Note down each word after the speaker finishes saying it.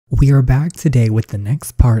We are back today with the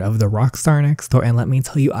next part of the Rockstar Next Door, and let me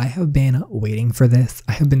tell you, I have been waiting for this.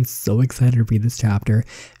 I have been so excited to read this chapter.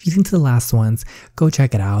 If you think to the last ones, go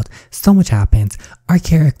check it out. So much happens. Our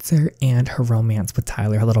character and her romance with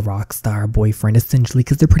Tyler, her little Rockstar boyfriend, essentially,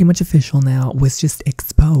 because they're pretty much official now, was just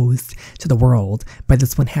exposed to the world by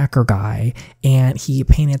this one hacker guy, and he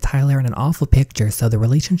painted Tyler in an awful picture, so the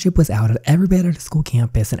relationship was out at everybody at the school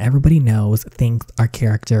campus, and everybody thinks our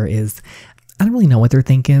character is... I don't really know what they're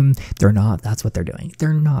thinking. They're not. That's what they're doing.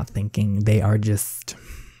 They're not thinking. They are just...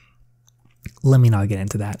 Let me not get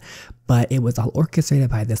into that. But it was all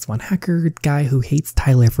orchestrated by this one hacker guy who hates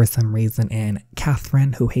Tyler for some reason, and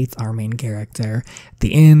Catherine, who hates our main character. At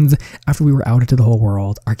the end, after we were outed to the whole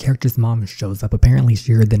world, our character's mom shows up. Apparently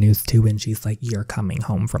she heard the news too, and she's like, "You're coming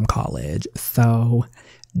home from college." So...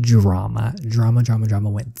 drama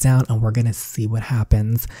went down, and we're gonna see what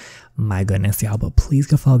happens. My goodness, y'all, but please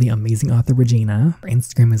go follow the amazing author Regina. Her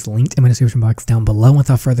Instagram is linked in my description box down below.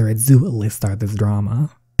 Without further ado, let's start this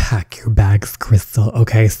drama. Pack your bags, Crystal.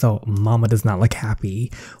 Okay, so mama does not look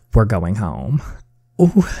happy. We're going home.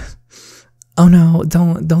 Oh no,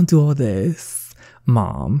 don't do all this.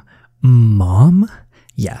 Mom?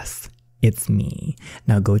 Yes, it's me.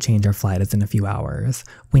 Now go change our flight. It's in a few hours.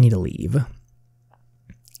 We need to leave.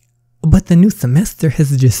 But the new semester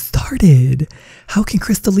has just started. How can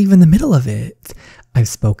Crystal leave in the middle of it?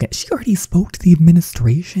 She already spoke to the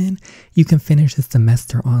administration. You can finish the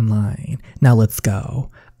semester online. Now let's go.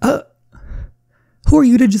 Who are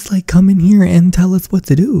you to just like come in here and tell us what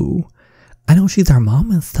to do? I know she's our mom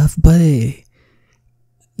and stuff, but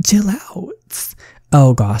chill out.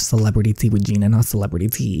 Oh gosh, celebrity tea with Gina, not celebrity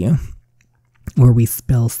tea. Where we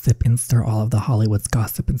spill, sip, and stir all of the Hollywood's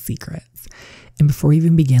gossip and secrets. And before we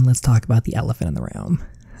even begin, let's talk about the elephant in the room.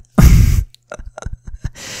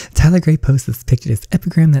 Tyler Gray posts this picture, this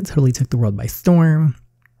epigram that totally took the world by storm.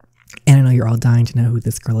 And I know you're all dying to know who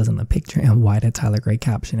this girl is in the picture and why did Tyler Gray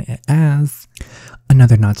caption it as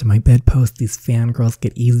another notch in my bedpost. These fangirls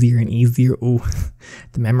get easier and easier. Ooh,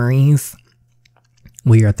 the memories.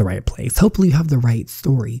 Well, you're at the right place. Hopefully you have the right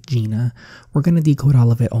story, Gina. We're going to decode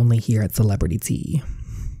all of it only here at Celebrity Tea.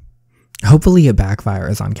 Hopefully it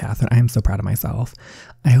backfires on Catherine. I am so proud of myself.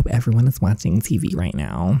 I hope everyone is watching TV right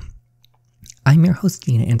now. I'm your host,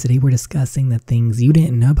 Gina, and today we're discussing the things you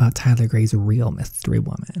didn't know about Tyler Gray's real mystery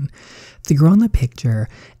woman. The girl in the picture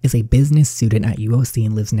is a business student at UOC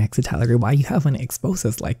and lives next to Tyler Gray. Why you haven't exposed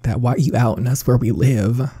us like that? Why are you outing us where we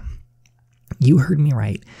live? You heard me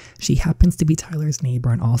right. She happens to be Tyler's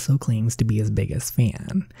neighbor and also claims to be his biggest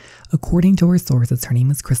fan. According to her sources, her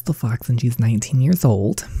name is Crystal Fox and she's 19 years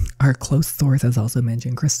old. Our close source has also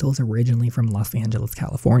mentioned Crystal is originally from Los Angeles,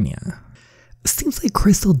 California. Seems like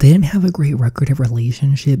Crystal didn't have a great record of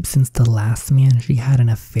relationships since the last man she had an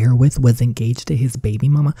affair with was engaged to his baby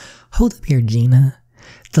mama. Hold up here, Gina.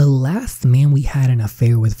 The last man we had an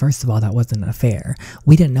affair with, first of all, that wasn't an affair.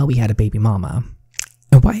 We didn't know we had a baby mama.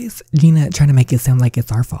 And why is Gina trying to make it sound like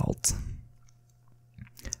it's our fault?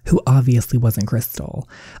 Who obviously wasn't Crystal.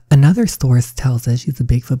 Another source tells us she's a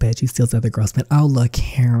Bigfoot bitch who steals other girls' men. Oh look,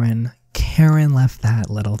 Karen left that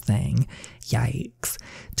little thing. Yikes.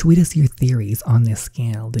 Tweet us your theories on this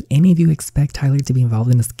scandal. Did any of you expect Tyler to be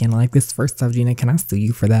involved in a scandal like this? First off, Gina, can I sue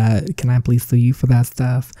you for that? Can I please sue you for that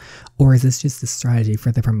stuff? Or is this just a strategy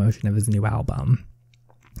for the promotion of his new album?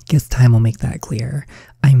 Guess time will make that clear.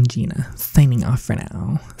 I'm Gina, signing off for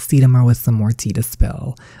now. See you tomorrow with some more tea to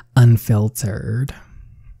spill. Unfiltered.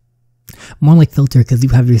 More like filtered because you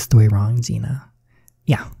have your story wrong, Gina.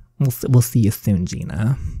 Yeah, we'll see you soon,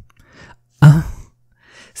 Gina.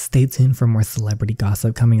 Stay tuned for more celebrity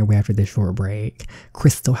gossip coming your way after this short break.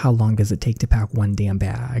 Crystal, how long does it take to pack one damn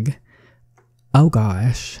bag? Oh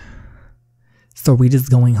gosh. So are we just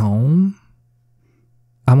going home?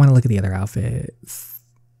 I want to look at the other outfits.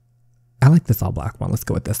 I like this all black one. Let's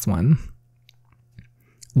go with this one.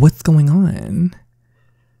 What's going on?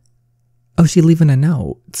 Oh, she's leaving a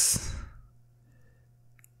note.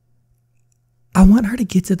 I want her to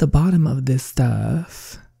get to the bottom of this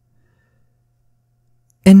stuff.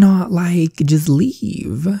 And not like just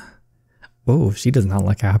leave. Oh, she does not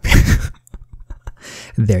look happy.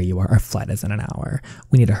 There you are. Our flight is in an hour.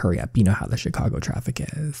 We need to hurry up. You know how the Chicago traffic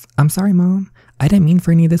is. I'm sorry, Mom. I didn't mean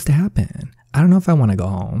for any of this to happen. I don't know if I want to go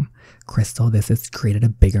home. Crystal, this has created a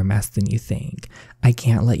bigger mess than you think. I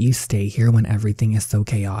can't let you stay here when everything is so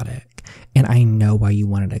chaotic. And I know why you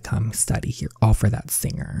wanted to come study here, all for that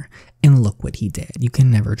singer. And look what he did. You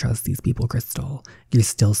can never trust these people, Crystal. You're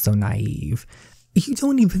still so naive. You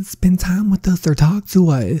don't even spend time with us or talk to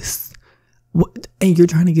us. What? And you're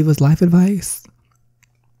trying to give us life advice?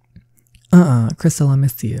 Crystal, I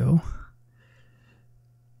miss you.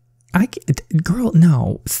 Girl,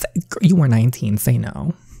 no. You were 19. Say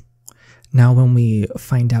no. Now, when we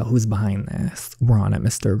find out who's behind this, we're on it,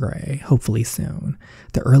 Mr. Gray. Hopefully soon.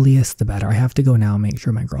 The earliest, the better. I have to go now and make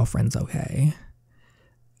sure my girlfriend's okay.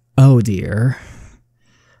 Oh, dear.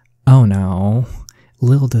 Oh, no.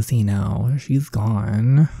 Little does he know. She's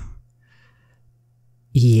gone.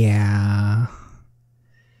 Yeah.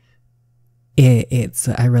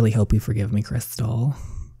 I really hope you forgive me, Crystal.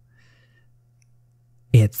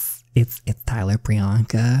 It's Tyler,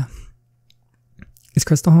 Priyanka. Is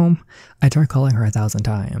Crystal home? I tried calling her 1,000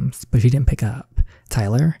 times, but she didn't pick up.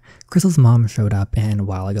 Tyler? Crystal's mom showed up in a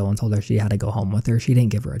while ago and told her she had to go home with her. She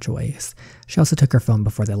didn't give her a choice. She also took her phone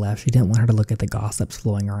before they left. She didn't want her to look at the gossips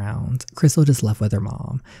flowing around. Crystal just left with her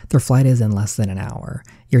mom. Their flight is in less than an hour.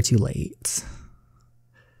 You're too late.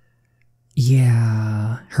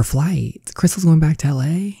 Yeah, her flight. Crystal's going back to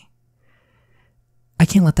LA? I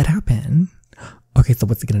can't let that happen. Okay, so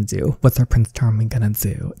what's he gonna do? What's our Prince Charming gonna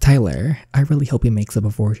do? Tyler, I really hope he makes it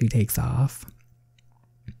before she takes off.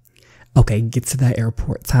 Okay, get to that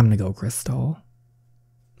airport. Time to go, Crystal.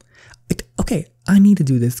 Okay, I need to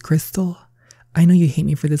do this, Crystal. I know you hate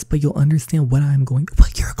me for this, but you'll understand what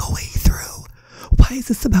you're going through. Why is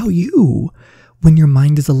this about you? When your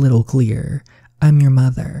mind is a little clear, I'm your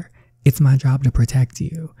mother. It's my job to protect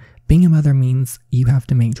you. Being a mother means you have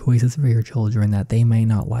to make choices for your children that they may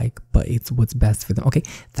not like, but it's what's best for them. Okay,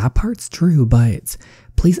 that part's true, but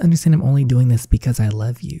please understand I'm only doing this because I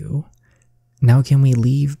love you. Now can we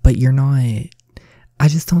leave? But you're not. I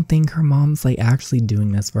just don't think her mom's actually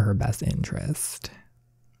doing this for her best interest.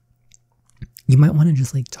 You might want to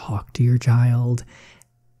just talk to your child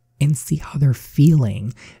and see how they're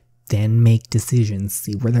feeling. Then make decisions,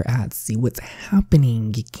 see where they're at, see what's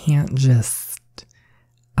happening. You can't just...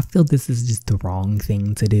 I feel this is just the wrong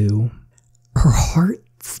thing to do. Her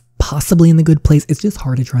heart's possibly in the good place. It's just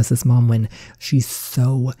hard to trust this mom when she's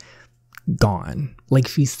so gone.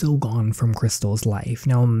 She's so gone from Crystal's life.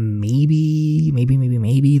 Now, maybe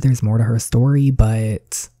there's more to her story,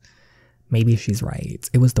 but maybe she's right.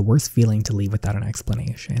 It was the worst feeling to leave without an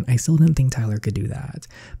explanation. I still didn't think Tyler could do that,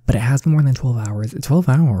 but it has been more than 12 hours. 12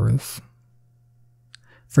 hours?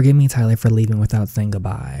 Forgive me, Tyler, for leaving without saying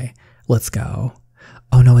goodbye. Let's go.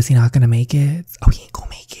 Oh no, is he not gonna make it? Oh, he ain't gonna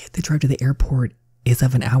make it. The drive to the airport is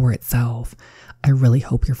of an hour itself. I really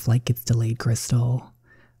hope your flight gets delayed, Crystal.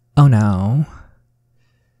 Oh no.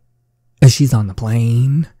 She's on the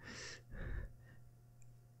plane.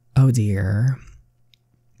 Oh dear.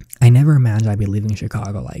 I never imagined I'd be leaving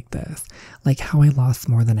Chicago like this. How I lost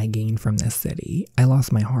more than I gained from this city. I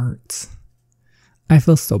lost my heart. I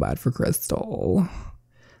feel so bad for Crystal.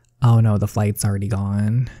 Oh no, the flight's already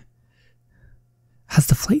gone. Has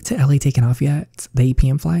the flight to LA taken off yet? The 8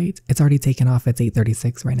 p.m. flight? It's already taken off. It's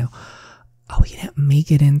 8:36 right now. Oh, he didn't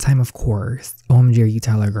make it in time, of course. OMG, are you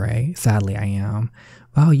Tyler Gray? Sadly, I am.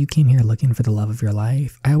 Wow, you came here looking for the love of your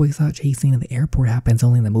life. I always thought chasing at the airport happens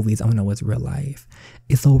only in the movies. Oh no, it's real life.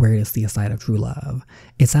 It's so rare to see a side of true love.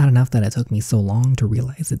 It's sad enough that it took me so long to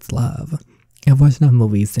realize it's love. I've watched enough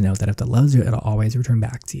movies to know that if it loves you, it'll always return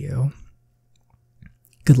back to you.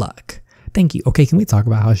 Good luck. Thank you. Okay, can we talk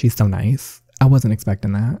about how she's so nice? I wasn't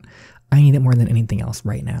expecting that. I need it more than anything else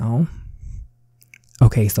right now.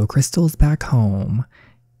 Okay, so Crystal's back home.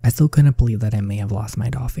 I still couldn't believe that I may have lost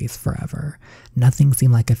my doll face forever. Nothing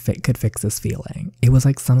seemed like it could fix this feeling. It was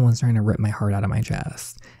like someone's trying to rip my heart out of my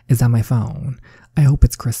chest. Is that my phone? I hope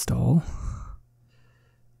it's Crystal.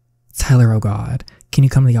 Tyler, oh God. Can you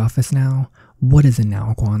come to the office now? What is it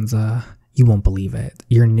now, Kwanzaa? You won't believe it.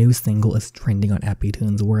 Your new single is trending on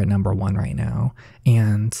EpiTunes. We're at #1 right now.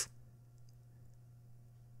 And...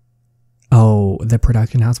 oh, the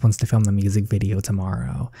production house wants to film the music video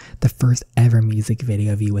tomorrow. The first ever music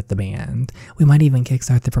video of you with the band. We might even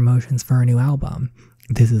kickstart the promotions for our new album.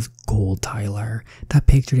 This is gold, Tyler. That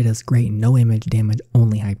picture did us great. No image damage,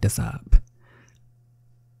 only hyped us up.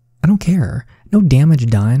 I don't care. No damage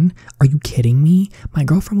done. Are you kidding me? My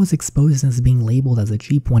girlfriend was exposed as being labeled as a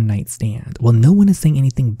cheap one-night stand. Well, no one is saying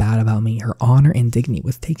anything bad about me. Her honor and dignity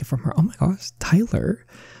was taken from her. Oh my gosh, Tyler.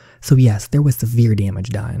 So yes, there was severe damage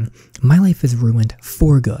done. My life is ruined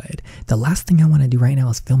for good. The last thing I want to do right now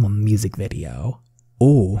is film a music video.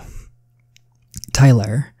 Oh.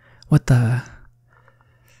 Tyler, what's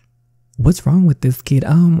wrong with this kid?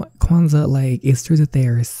 Kwanzaa, it's true that they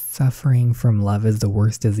are suffering from love is the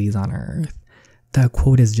worst disease on earth. The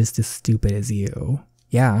quote is just as stupid as you.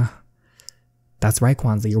 Yeah. That's right,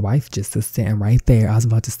 Kwanzaa, your wife just is sitting right there. I was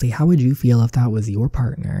about to say, how would you feel if that was your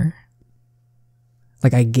partner?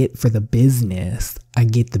 I get for the business. I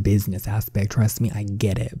get the business aspect. Trust me, I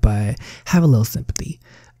get it. But have a little sympathy.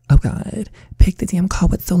 Oh God, pick the damn call.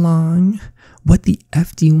 What's so long? What the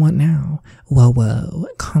F do you want now? Whoa,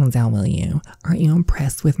 calm down, will you? Aren't you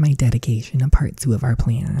impressed with my dedication to part 2 of our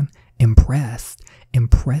plan? Impressed?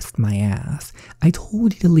 Impressed my ass. I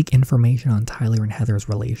told you to leak information on Tyler and Heather's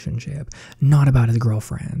relationship, not about his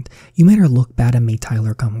girlfriend. You made her look bad and made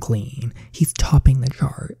Tyler come clean. He's topping the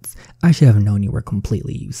charts. I should have known you were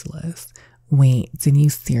completely useless. Wait, didn't you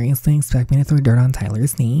seriously expect me to throw dirt on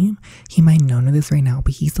Tyler's name? He might know this right now,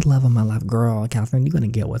 but he's the love of my life. Girl, Catherine, you're gonna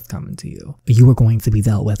get what's coming to you. You are going to be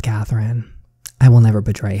dealt with, Catherine. I will never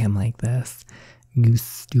betray him like this. You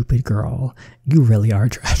stupid girl. You really are a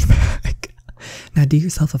trash bag. Now do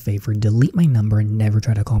yourself a favor, delete my number and never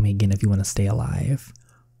try to call me again if you want to stay alive.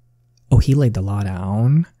 Oh, he laid the law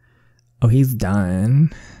down. Oh, he's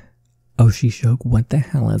done. Oh, she shook. What the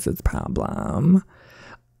hell is his problem?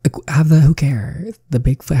 Who cares? The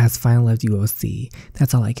Bigfoot has finally left UOC.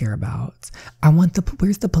 That's all I care about.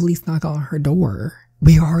 Where's the police knock on her door?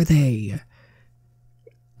 Where are they?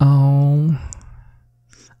 Oh,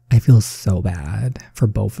 I feel so bad for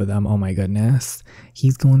both of them. Oh my goodness.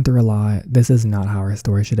 He's going through a lot. This is not how our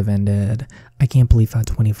story should have ended. I can't believe how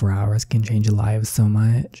 24 hours can change lives so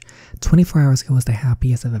much. 24 hours ago was the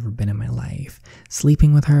happiest I've ever been in my life.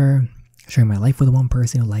 Sleeping with her, sharing my life with one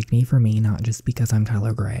person who liked me for me, not just because I'm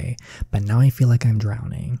Tyler Gray. But now I feel like I'm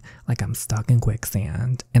drowning, like I'm stuck in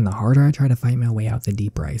quicksand. And the harder I try to fight my way out, the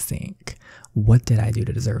deeper I sink. What did I do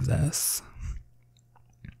to deserve this?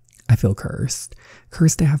 I feel cursed.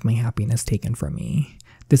 Cursed to have my happiness taken from me.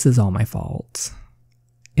 This is all my fault.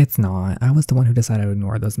 It's not. I was the one who decided to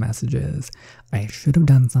ignore those messages. I should have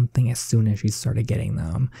done something as soon as she started getting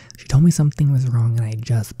them. She told me something was wrong and I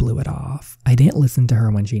just blew it off. I didn't listen to her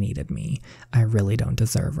when she needed me. I really don't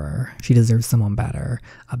deserve her. She deserves someone better.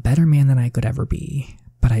 A better man than I could ever be.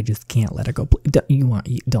 But I just can't let her go.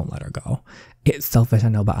 Don't let her go. It's selfish, I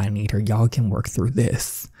know, but I need her. Y'all can work through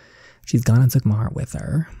this. She's gone and took my heart with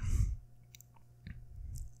her.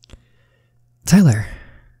 Tyler,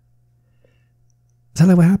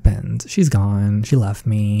 what happened? She's gone. She left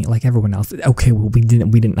me like everyone else. Okay, well, we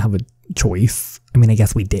didn't have a choice. I mean, I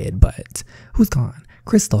guess we did, but who's gone?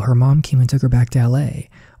 Crystal, her mom came and took her back to LA.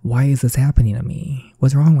 Why is this happening to me?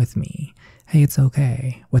 What's wrong with me? Hey, it's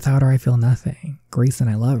okay. Without her, I feel nothing. Grace and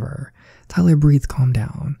I love her. Tyler, breathe, calm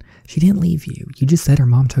down. She didn't leave you. You just said her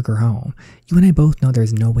mom took her home. You and I both know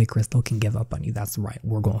there's no way Crystal can give up on you. That's right.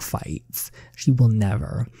 We're gonna fight. She will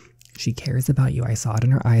never. She cares about you. I saw it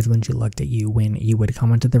in her eyes when she looked at you. When you would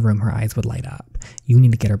come into the room, her eyes would light up. You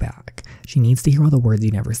need to get her back. She needs to hear all the words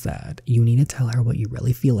you never said. You need to tell her what you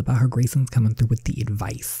really feel about her. Grayson's coming through with the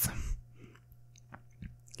advice.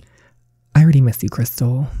 I already miss you,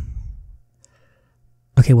 Crystal.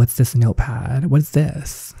 Okay, what's this notepad? What's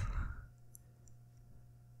this?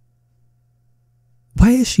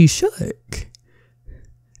 Why is she shook?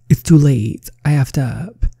 It's too late. I effed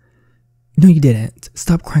up. No, you didn't.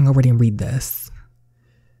 Stop crying already and read this.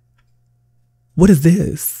 What is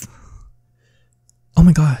this? Oh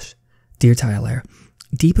my gosh. Dear Tyler,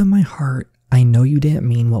 deep in my heart, I know you didn't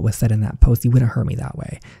mean what was said in that post. You wouldn't hurt me that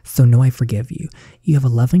way. So no, I forgive you. You have a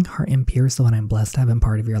loving heart and pure soul, and I'm blessed to have been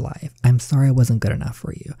part of your life. I'm sorry I wasn't good enough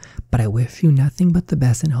for you, but I wish you nothing but the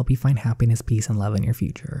best and hope you find happiness, peace, and love in your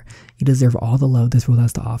future. You deserve all the love this world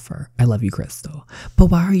has to offer. I love you, Crystal. But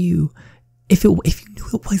why are you... If you knew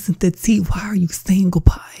it wasn't the tea, why are you saying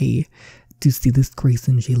goodbye? To see this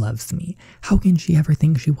Grayson, she loves me. How can she ever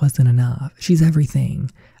think she wasn't enough? She's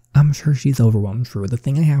everything. I'm sure she's overwhelmed. True. The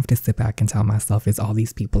thing I have to sit back and tell myself is all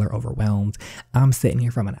these people are overwhelmed. I'm sitting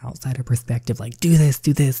here from an outsider perspective, like, do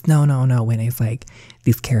this. No. When it's like,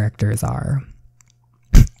 these characters are...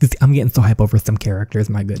 I'm getting so hype over some characters,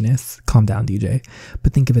 my goodness. Calm down, DJ.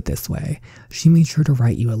 But think of it this way. She made sure to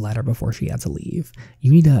write you a letter before she had to leave.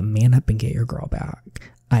 You need to man up and get your girl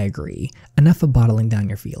back. I agree. Enough of bottling down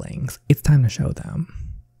your feelings. It's time to show them.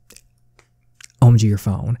 OMG, your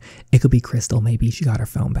phone. It could be Crystal. Maybe she got her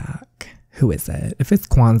phone back. Who is it? If it's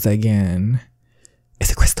Kwanzaa again. Is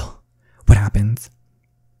it Crystal? What happens?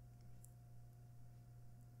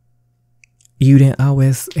 You didn't, oh,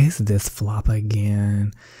 it's this flop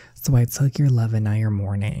again. So I took your love and now you're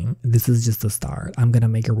mourning. This is just the start. I'm gonna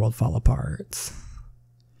make your world fall apart.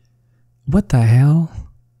 What the hell?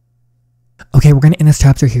 Okay, Okay, we're gonna end this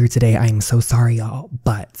chapter here today. I'm so sorry, y'all,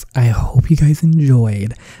 but I hope you guys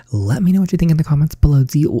enjoyed. Let me know what you think in the comments below.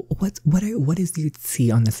 What is your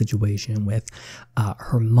tea on the situation with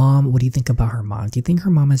her mom? What do you think about her mom? Do you think her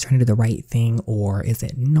mom is trying to do the right thing, or is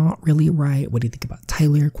it not really right? What do you think about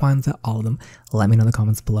Tyler, Kwanzaa, all of them? Let me know in the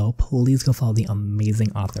comments below. Please go follow the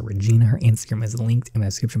amazing author Regina. Her Instagram is linked in the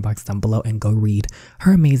description box down below, and go read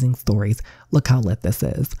her amazing stories. Look how lit this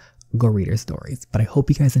is. Go read her stories. But I hope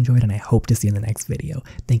you guys enjoyed, and I hope to see you in the next video.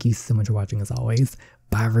 Thank you so much for watching as always.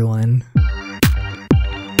 Bye, everyone.